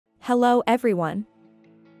Hello everyone.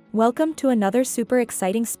 Welcome to another super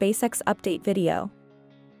exciting SpaceX update video.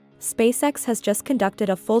 SpaceX has just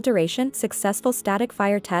conducted a full-duration, successful static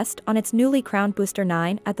fire test on its newly crowned Booster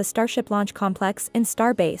 9 at the Starship launch complex in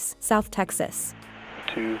Starbase, South Texas.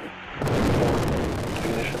 2, 4,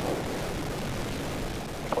 ignition.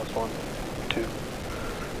 +1, 2,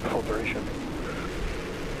 full duration.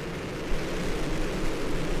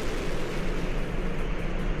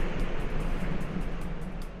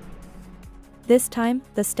 This time,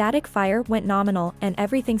 the static fire went nominal and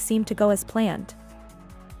everything seemed to go as planned.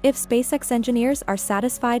 If SpaceX engineers are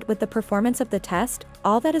satisfied with the performance of the test,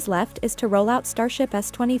 all that is left is to roll out Starship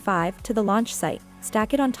S-25 to the launch site,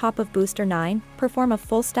 stack it on top of Booster 9, perform a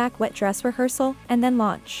full-stack wet dress rehearsal, and then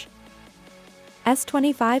launch.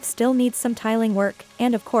 S-25 still needs some tiling work,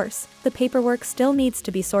 and of course, the paperwork still needs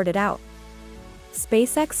to be sorted out.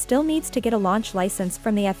 SpaceX still needs to get a launch license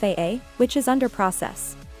from the FAA, which is under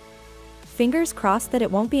process. Fingers crossed that it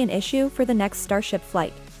won't be an issue for the next Starship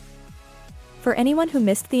flight. For anyone who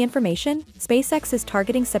missed the information, SpaceX is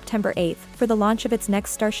targeting September 8th for the launch of its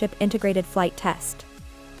next Starship integrated flight test.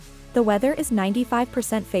 The weather is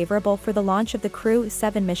 95% favorable for the launch of the Crew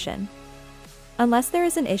 7 mission. Unless there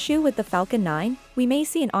is an issue with the Falcon 9, we may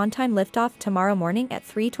see an on-time liftoff tomorrow morning at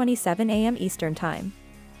 3:27 a.m. Eastern Time.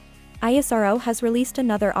 ISRO has released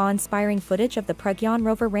another awe-inspiring footage of the Pragyan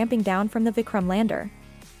rover ramping down from the Vikram lander.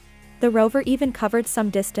 The rover even covered some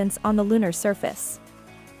distance on the lunar surface.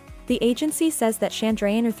 The agency says that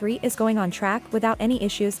Chandrayaan 3 is going on track without any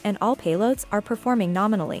issues and all payloads are performing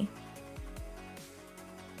nominally.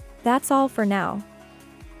 That's all for now.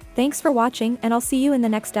 Thanks for watching and I'll see you in the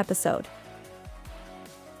next episode.